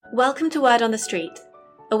Welcome to Word on the Street,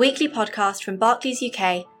 a weekly podcast from Barclays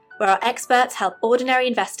UK, where our experts help ordinary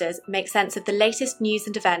investors make sense of the latest news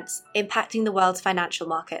and events impacting the world's financial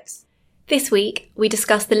markets. This week, we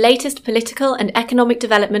discuss the latest political and economic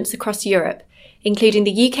developments across Europe, including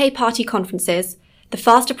the UK party conferences, the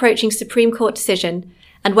fast-approaching Supreme Court decision,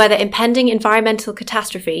 and whether impending environmental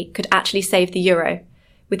catastrophe could actually save the euro,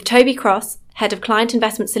 with Toby Cross, Head of Client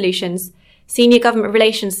Investment Solutions, Senior Government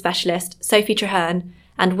Relations Specialist Sophie Traherne,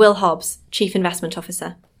 and Will Hobbs, Chief Investment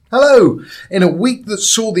Officer. Hello! In a week that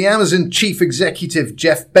saw the Amazon chief executive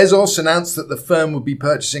Jeff Bezos announce that the firm would be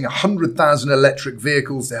purchasing 100,000 electric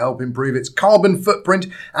vehicles to help improve its carbon footprint,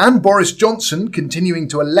 and Boris Johnson continuing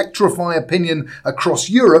to electrify opinion across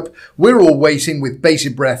Europe, we're all waiting with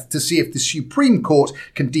bated breath to see if the Supreme Court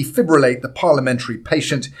can defibrillate the parliamentary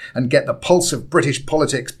patient and get the pulse of British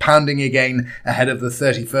politics pounding again ahead of the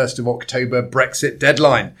 31st of October Brexit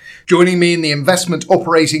deadline. Joining me in the investment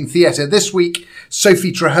operating theatre this week,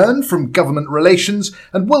 Sophie Traherne from Government Relations,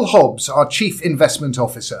 and Will Hobbs, our Chief Investment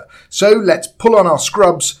Officer. So let's pull on our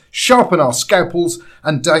scrubs, sharpen our scalpels,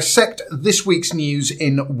 and dissect this week's news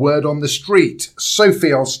in Word on the Street.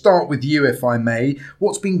 Sophie, I'll start with you if I may.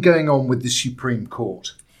 What's been going on with the Supreme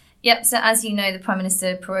Court? Yep, so as you know, the Prime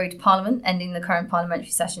Minister prorogued Parliament, ending the current parliamentary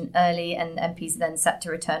session early, and MPs are then set to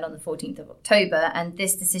return on the 14th of October, and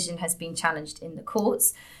this decision has been challenged in the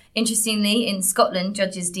courts. Interestingly, in Scotland,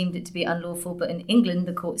 judges deemed it to be unlawful, but in England,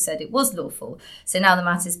 the court said it was lawful. So now the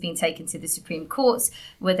matter's been taken to the Supreme Court,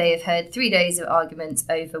 where they have heard 3 days of arguments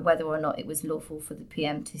over whether or not it was lawful for the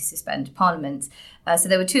PM to suspend Parliament. So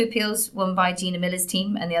there were two appeals, one by Gina Miller's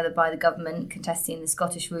team and the other by the government, contesting the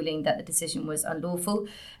Scottish ruling that the decision was unlawful.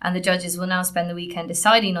 And the judges will now spend the weekend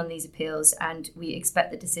deciding on these appeals, and we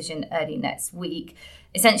expect the decision early next week.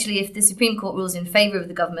 Essentially, if the Supreme Court rules in favour of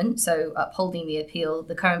the government, so upholding the appeal,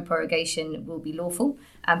 the current prorogation will be lawful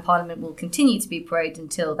and Parliament will continue to be prorogued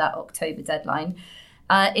until that October deadline.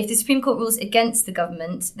 If the Supreme Court rules against the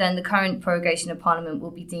government, then the current prorogation of Parliament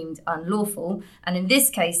will be deemed unlawful. And in this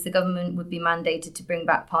case, the government would be mandated to bring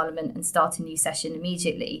back Parliament and start a new session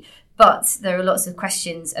immediately. But there are lots of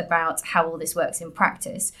questions about how all this works in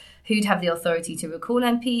practice. Who'd have the authority to recall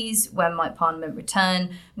MPs? When might Parliament return?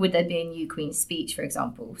 Would there be a new Queen's speech, for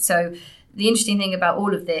example? So the interesting thing about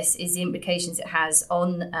all of this is the implications it has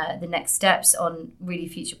on the next steps, on really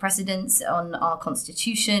future precedents, on our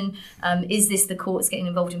constitution. Is this the courts getting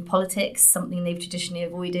involved in politics, something they've traditionally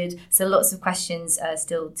avoided? So lots of questions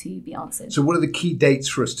still to be answered. So what are the key dates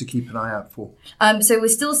for us to keep an eye out for? So we're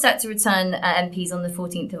still set to return MPs on the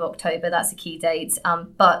 14th of October. That's a key date.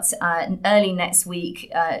 But early next week,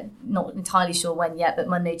 not entirely sure when yet, but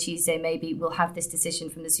Monday, Tuesday, maybe we'll have this decision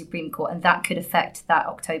from the Supreme Court, and that could affect that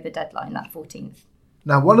October deadline, that 14th.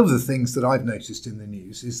 Now, one of the things that I've noticed in the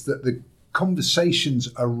news is that the conversations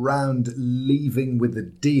around leaving with a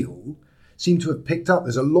deal seem to have picked up.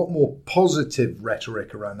 There's a lot more positive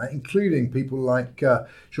rhetoric around that, including people like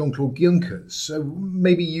Jean-Claude Juncker. So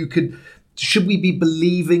maybe should we be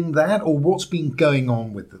believing that, or what's been going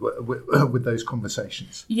on with those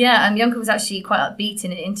conversations? Yeah, Juncker was actually quite upbeat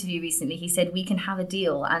in an interview recently. He said, we can have a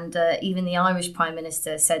deal. And even the Irish Prime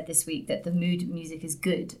Minister said this week that the mood music is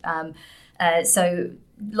good. So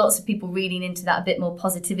lots of people reading into that, a bit more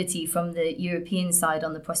positivity from the European side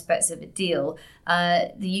on the prospects of a deal.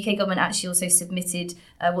 The UK government actually also submitted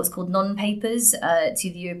what's called non-papers to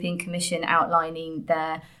the European Commission, outlining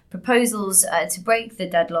their proposals to break the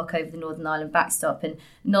deadlock over the Northern Ireland backstop. And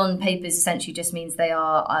non-papers essentially just means they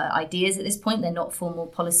are ideas at this point. They're not formal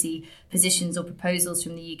policy positions or proposals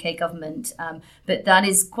from the UK government. But that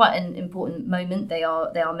is quite an important moment. They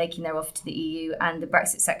are making their offer to the EU, and the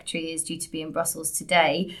Brexit Secretary is due to be in Brussels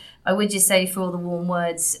today. I would just say, for all the warm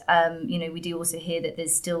words, we do also hear that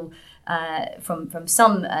there's still from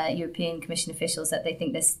some European Commission officials that they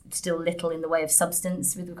think there's still little in the way of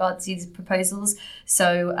substance with regard to these proposals.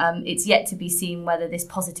 So it's yet to be seen whether this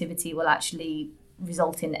positivity will actually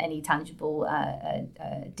result in any tangible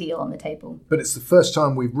deal on the table. But it's the first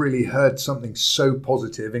time we've really heard something so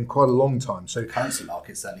positive in quite a long time. So currency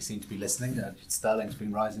markets certainly seem to be listening. Sterling's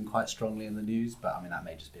been rising quite strongly in the news, but that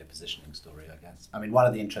may just be a positioning story, I guess. One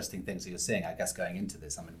of the interesting things that you're seeing, I guess, going into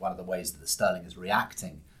this, one of the ways that the sterling is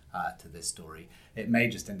reacting to this story, it may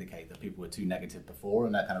just indicate that people were too negative before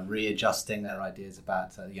and they're kind of readjusting their ideas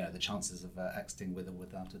about the chances of exiting with or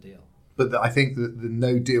without a deal. But I think that the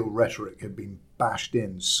no-deal rhetoric had been bashed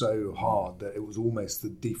in so hard that it was almost the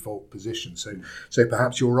default position. So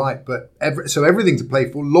perhaps you're right. But everything to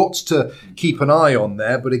play for, lots to keep an eye on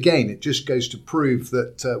there. But again, it just goes to prove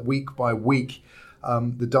that week by week,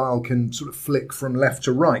 the dial can sort of flick from left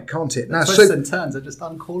to right, can't it? Now, twists and turns are just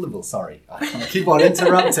uncallable. Sorry, I keep on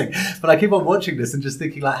interrupting, but I keep on watching this and just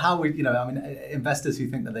thinking like how we, investors who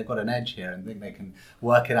think that they've got an edge here and think they can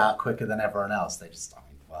work it out quicker than everyone else, they've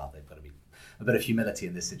got to be. A bit of humility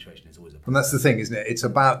in this situation is always a problem. And that's the thing, isn't it? It's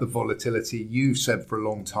about the volatility. You've said for a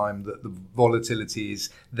long time that the volatility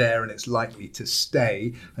is there and it's likely to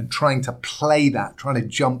stay. And trying to play that, trying to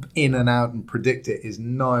jump in and out and predict it is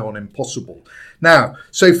nigh on impossible. Now,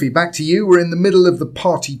 Sophie, back to you. We're in the middle of the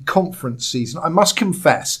party conference season. I must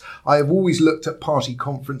confess, I have always looked at party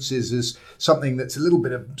conferences as something that's a little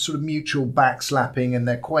bit of sort of mutual backslapping, and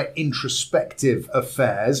they're quite introspective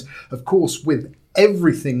affairs. Of course, with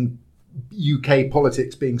everything UK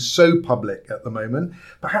politics being so public at the moment,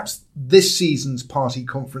 perhaps this season's party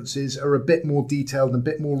conferences are a bit more detailed and a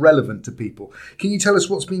bit more relevant to people. Can you tell us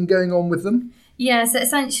what's been going on with them? Yeah, so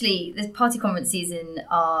essentially the party conference season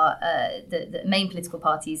are the main political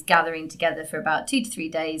parties gathering together for about 2 to 3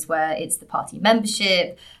 days, where it's the party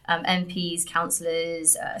membership, MPs,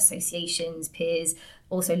 councillors, associations, peers,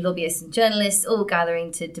 also lobbyists and journalists, all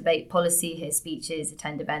gathering to debate policy, hear speeches,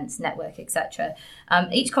 attend events, network, etc.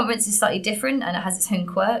 Each conference is slightly different and it has its own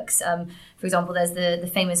quirks. For example, there's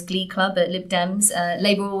the famous Glee Club at Lib Dems.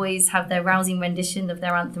 Labour always have their rousing rendition of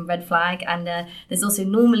their anthem Red Flag, and there's also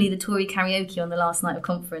normally the Tory karaoke on the last night of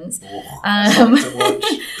conference.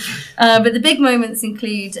 But the big moments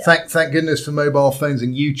include... Thank goodness for mobile phones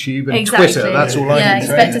and YouTube and exactly. Twitter. That's all I need. Yeah,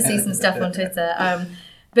 expect to see some stuff on Twitter.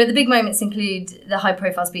 But the big moments include the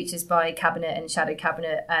high-profile speeches by Cabinet and Shadow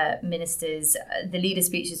Cabinet ministers. The leader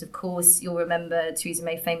speeches, of course, you'll remember Theresa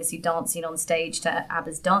May famously dancing on stage to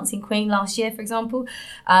ABBA's Dancing Queen last year, for example.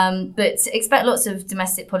 But expect lots of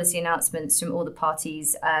domestic policy announcements from all the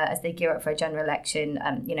parties as they gear up for a general election,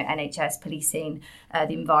 NHS, policing,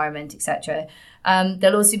 the environment, etc.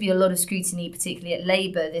 There'll also be a lot of scrutiny, particularly at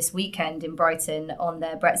Labour this weekend in Brighton, on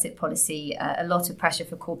their Brexit policy. A lot of pressure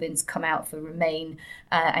for Corbyn to come out for Remain.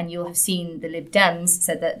 And you'll have seen the Lib Dems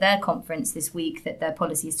said that their conference this week that their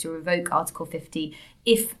policy is to revoke Article 50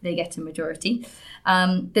 if they get a majority.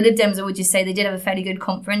 The Lib Dems, I would just say, they did have a fairly good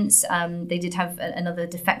conference. They did have another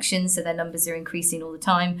defection, so their numbers are increasing all the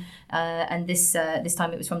time. And this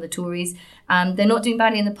time it was from the Tories. They're not doing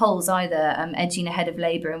badly in the polls either, edging ahead of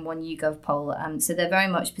Labour in one YouGov poll. So they're very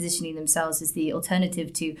much positioning themselves as the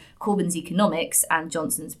alternative to Corbyn's economics and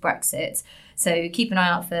Johnson's Brexit. So keep an eye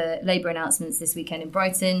out for Labour announcements this weekend in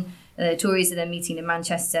Brighton. The Tories are then meeting in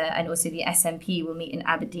Manchester, and also the SNP will meet in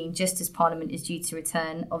Aberdeen just as Parliament is due to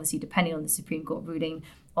return, obviously depending on the Supreme Court ruling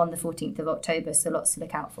on the 14th of October. So lots to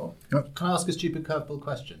look out for. Can I ask a stupid curveball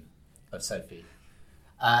question of Sophie?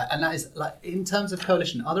 And that is, like, in terms of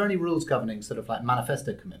coalition, are there any rules governing sort of like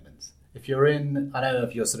manifesto commitments? If you're in, I don't know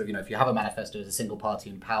if you're sort of, if you have a manifesto as a single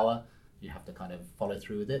party in power, you have to kind of follow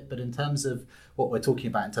through with it. But in terms of what we're talking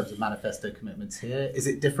about in terms of manifesto commitments here, is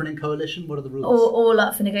it different in coalition? What are the rules? All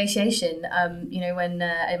up for negotiation. When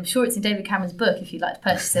I'm sure it's in David Cameron's book if you'd like to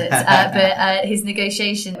purchase it. But his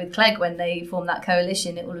negotiation with Clegg when they formed that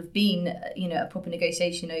coalition, it will have been a proper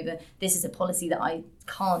negotiation over this is a policy that I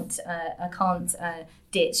can't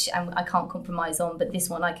ditch and I can't compromise on, but this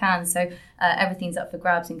one I can. So everything's up for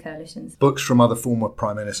grabs in coalitions. Books from other former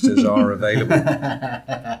prime ministers are available.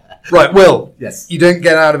 Right, Will. Yes. You don't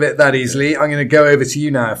get out of it that easily. I'm going to go over to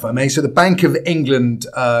you now, if I may. So the Bank of England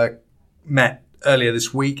met earlier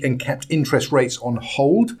this week and kept interest rates on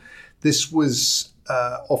hold. This was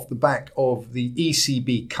off the back of the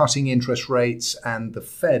ECB cutting interest rates and the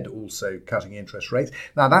Fed also cutting interest rates.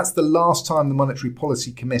 Now, that's the last time the Monetary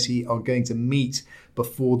Policy Committee are going to meet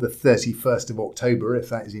before the 31st of October, if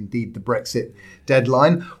that is indeed the Brexit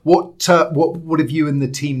deadline. What have you and the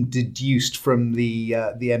team deduced from the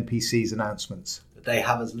MPC's announcements? They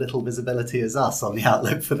have as little visibility as us on the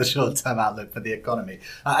outlook for the short-term outlook for the economy,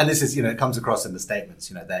 and this is, it comes across in the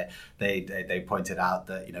statements. They pointed out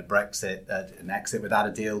that Brexit, an exit without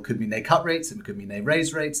a deal, could mean they cut rates, it could mean they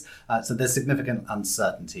raise rates. So there's significant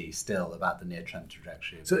uncertainty still about the near-term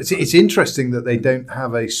trajectory. So it's interesting that they don't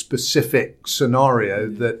have a specific scenario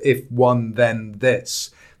that if one then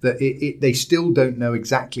this. That they still don't know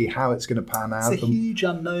exactly how it's going to pan out. It's a huge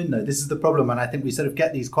unknown, though. This is the problem, and I think we sort of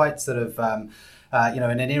get these quite sort of, in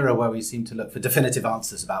an era where we seem to look for definitive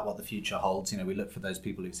answers about what the future holds. We look for those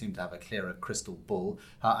people who seem to have a clearer crystal ball.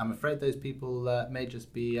 I'm afraid those people may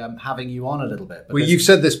just be having you on a little bit. Well, you've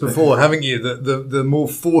said this before, haven't you? That the more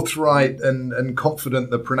forthright and confident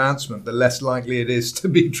the pronouncement, the less likely it is to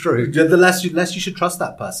be true. The less you should trust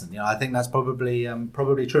that person. I think that's probably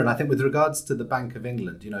true. And I think with regards to the Bank of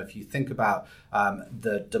England, if you think about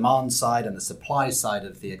the demand side and the supply side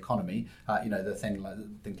of the economy,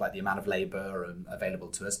 things like the amount of labour and available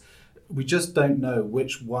to us. We just don't know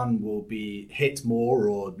which one will be hit more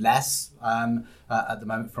or less at the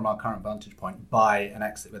moment from our current vantage point by an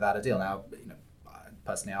exit without a deal. Now,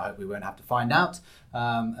 personally, I hope we won't have to find out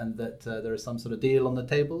and that there is some sort of deal on the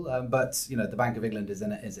table. But the Bank of England is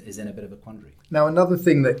in a bit of a quandary. Now, another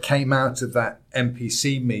thing that came out of that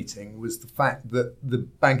MPC meeting was the fact that the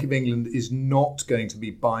Bank of England is not going to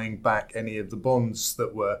be buying back any of the bonds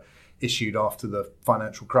that were issued after the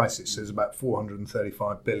financial crisis. There's about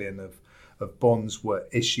 435 billion of bonds were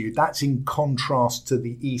issued. That's in contrast to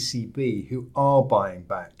the ECB, who are buying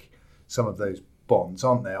back some of those bonds,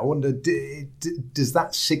 aren't they? I wonder, does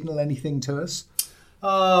that signal anything to us?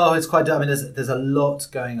 Oh, it's quite. I mean, there's a lot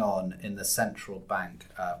going on in the central bank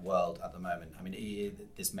world at the moment. I mean,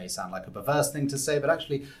 this may sound like a perverse thing to say, but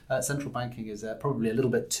actually, central banking is probably a little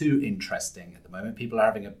bit too interesting at the moment. People are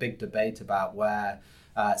having a big debate about where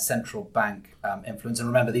central bank influence, and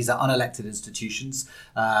remember, these are unelected institutions,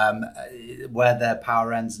 where their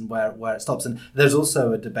power ends and where it stops. And there's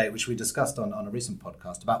also a debate which we discussed on a recent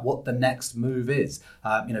podcast about what the next move is,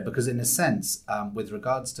 because in a sense, with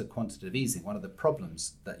regards to quantitative easing, one of the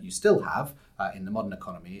problems that you still have in the modern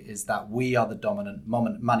economy is that we are the dominant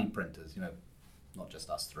money printers, not just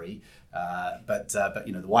us three, but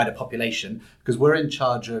the wider population, because we're in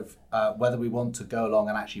charge of whether we want to go along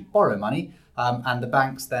and actually borrow money, and the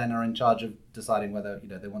banks then are in charge of deciding whether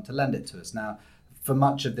they want to lend it to us. Now, for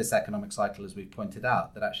much of this economic cycle, as we've pointed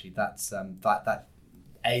out, that actually that's that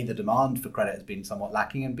A, the demand for credit has been somewhat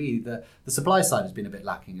lacking, and B, the supply side has been a bit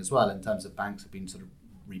lacking as well, in terms of banks have been sort of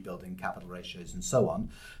rebuilding capital ratios and so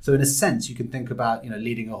on. So in a sense, you can think about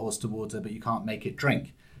leading a horse to water, but you can't make it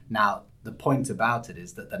drink. Now, the point about it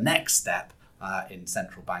is that the next step in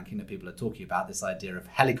central banking that people are talking about, this idea of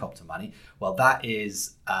helicopter money, well, that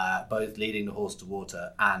is both leading the horse to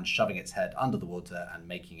water and shoving its head under the water and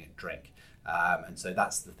making it drink. And so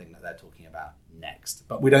that's the thing that they're talking about next.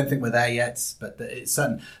 But we don't think we're there yet. But it's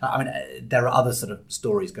certain. I mean, there are other sort of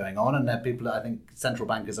stories going on, and there are people. I think central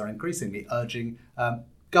bankers are increasingly urging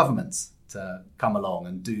governments to come along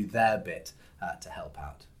and do their bit to help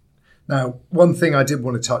out. Now, one thing I did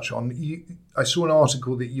want to touch on, I saw an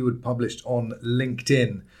article that you had published on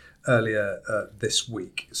LinkedIn earlier this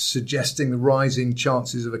week, suggesting the rising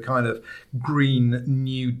chances of a kind of Green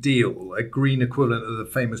New Deal, a green equivalent of the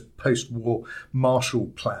famous post-war Marshall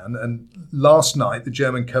Plan. And last night, the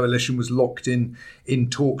German coalition was locked in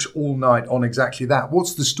talks all night on exactly that.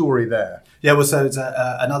 What's the story there? Yeah, well, so it's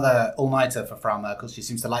another all-nighter for Frau Merkel. She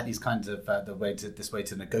seems to like these kinds of this way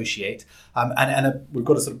to negotiate. And we've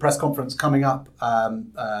got a sort of press conference coming up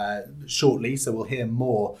shortly, so we'll hear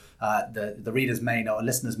more. The readers may know, or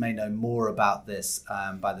listeners may know more about this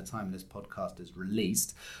by the time this podcast is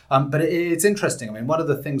released. But it's interesting. I mean, one of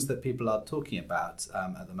the things that people are talking about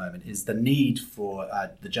at the moment is the need for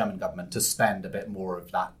the German government to spend a bit more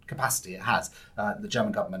of that capacity it has. The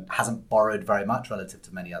German government hasn't borrowed very much relative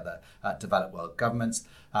to many other developed world governments,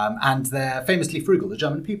 and they're famously frugal. The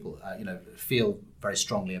German people, feel very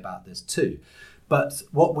strongly about this too. But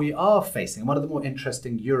what we are facing, one of the more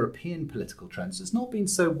interesting European political trends that's not been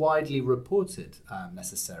so widely reported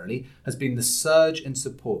necessarily, has been the surge in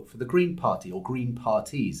support for the Green Party or Green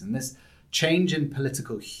parties. And this change in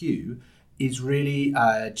political hue is really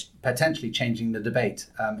potentially changing the debate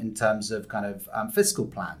in terms of kind of fiscal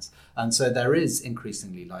plans. And so there is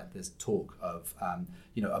increasingly like this talk of,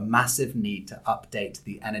 a massive need to update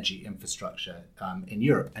the energy infrastructure in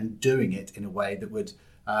Europe, and doing it in a way that would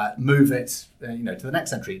move it, to the next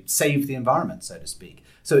century, save the environment, so to speak.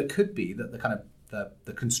 So it could be that the kind of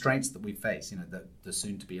the constraints that we face, the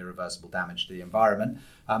soon to be irreversible damage to the environment,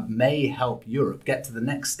 may help Europe get to the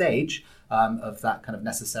next stage of that kind of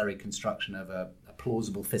necessary construction of a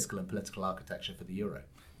plausible fiscal and political architecture for the euro.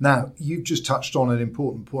 Now, you've just touched on an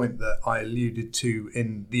important point that I alluded to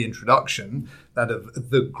in the introduction, that of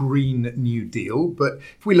the Green New Deal. But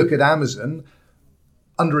if we look at Amazon,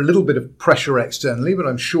 under a little bit of pressure externally, but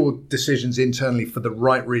I'm sure decisions internally for the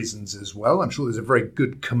right reasons as well. I'm sure there's a very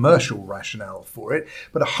good commercial rationale for it.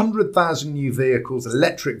 But 100,000 new vehicles,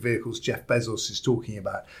 electric vehicles, Jeff Bezos is talking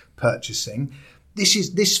about purchasing.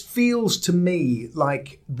 This feels to me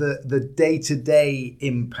like the day-to-day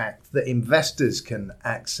impact that investors can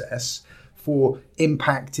access for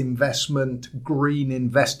impact investment, green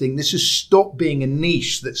investing. This has stopped being a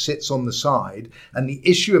niche that sits on the side, and the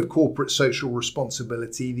issue of corporate social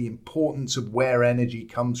responsibility, the importance of where energy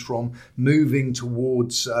comes from, moving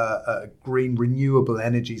towards green renewable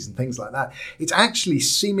energies and things like that. It's actually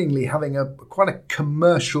seemingly having quite a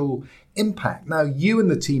commercial impact. Now, you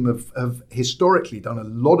and the team have historically done a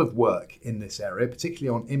lot of work in this area,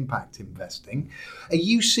 particularly on impact investing. Are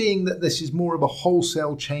you seeing that this is more of a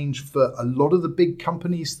wholesale change for a lot of the big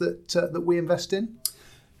companies that we invest in?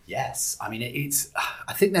 Yes. I mean,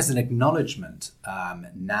 I think there's an acknowledgement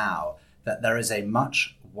now that there is a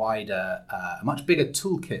much wider, much bigger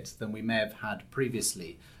toolkit than we may have had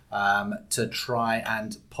previously to try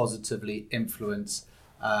and positively influence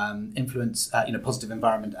positive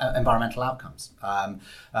environmental outcomes.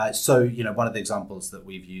 So one of the examples that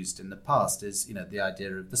we've used in the past is the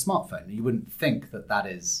idea of the smartphone. You wouldn't think that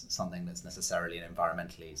is something that's necessarily an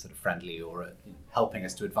environmentally sort of friendly or helping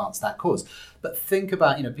us to advance that cause. But think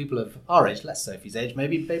about people of our age, less Sophie's age,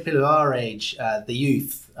 maybe people of our age, the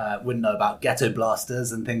youth wouldn't know about ghetto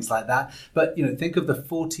blasters and things like that. But think of the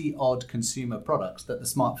 40 odd consumer products that the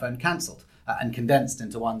smartphone cancelled. And condensed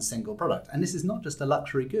into one single product. And this is not just a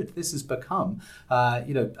luxury good. This has become,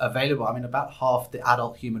 available. I mean, about half the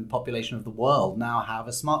adult human population of the world now have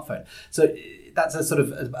a smartphone. So that's a sort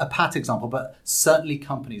of a pat example, but certainly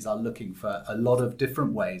companies are looking for a lot of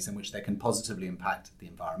different ways in which they can positively impact the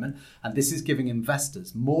environment. And this is giving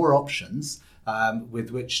investors more options with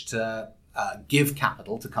which to give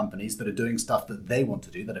capital to companies that are doing stuff that they want to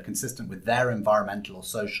do, that are consistent with their environmental or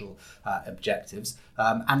social objectives,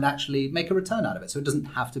 and actually make a return out of it. So it doesn't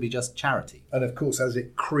have to be just charity. And of course, as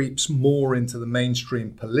it creeps more into the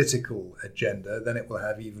mainstream political agenda, then it will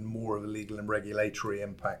have even more of a legal and regulatory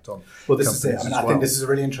impact on companies as well. I think this is a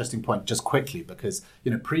really interesting point, just quickly, because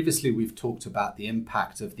previously we've talked about the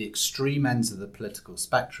impact of the extreme ends of the political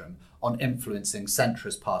spectrum on influencing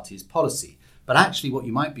centrist parties' policy. But actually what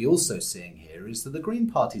you might be also seeing here is that the Green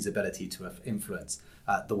Party's ability to influence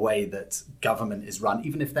the way that government is run,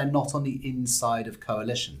 even if they're not on the inside of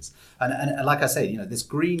coalitions. And like I say, this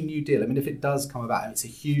Green New Deal, I mean, if it does come about, it's a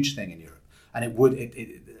huge thing in Europe. And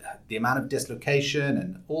the amount of dislocation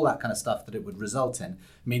and all that kind of stuff that it would result in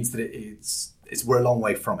means that we're a long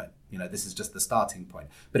way from it. This is just the starting point.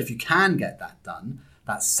 But if you can get that done,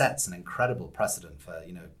 that sets an incredible precedent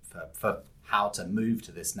for how to move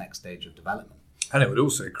to this next stage of development. And it would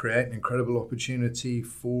also create an incredible opportunity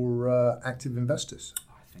for active investors.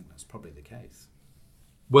 I think that's probably the case.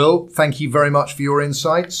 Will, thank you very much for your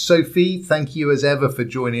insights. Sophie, thank you as ever for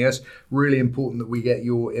joining us. Really important that we get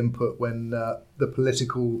your input when the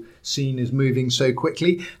political scene is moving so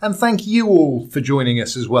quickly. And thank you all for joining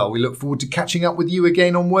us as well. We look forward to catching up with you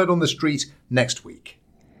again on Word on the Street next week.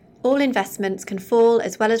 All investments can fall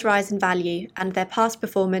as well as rise in value, and their past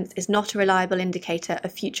performance is not a reliable indicator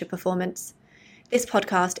of future performance. This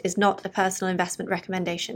podcast is not a personal investment recommendation.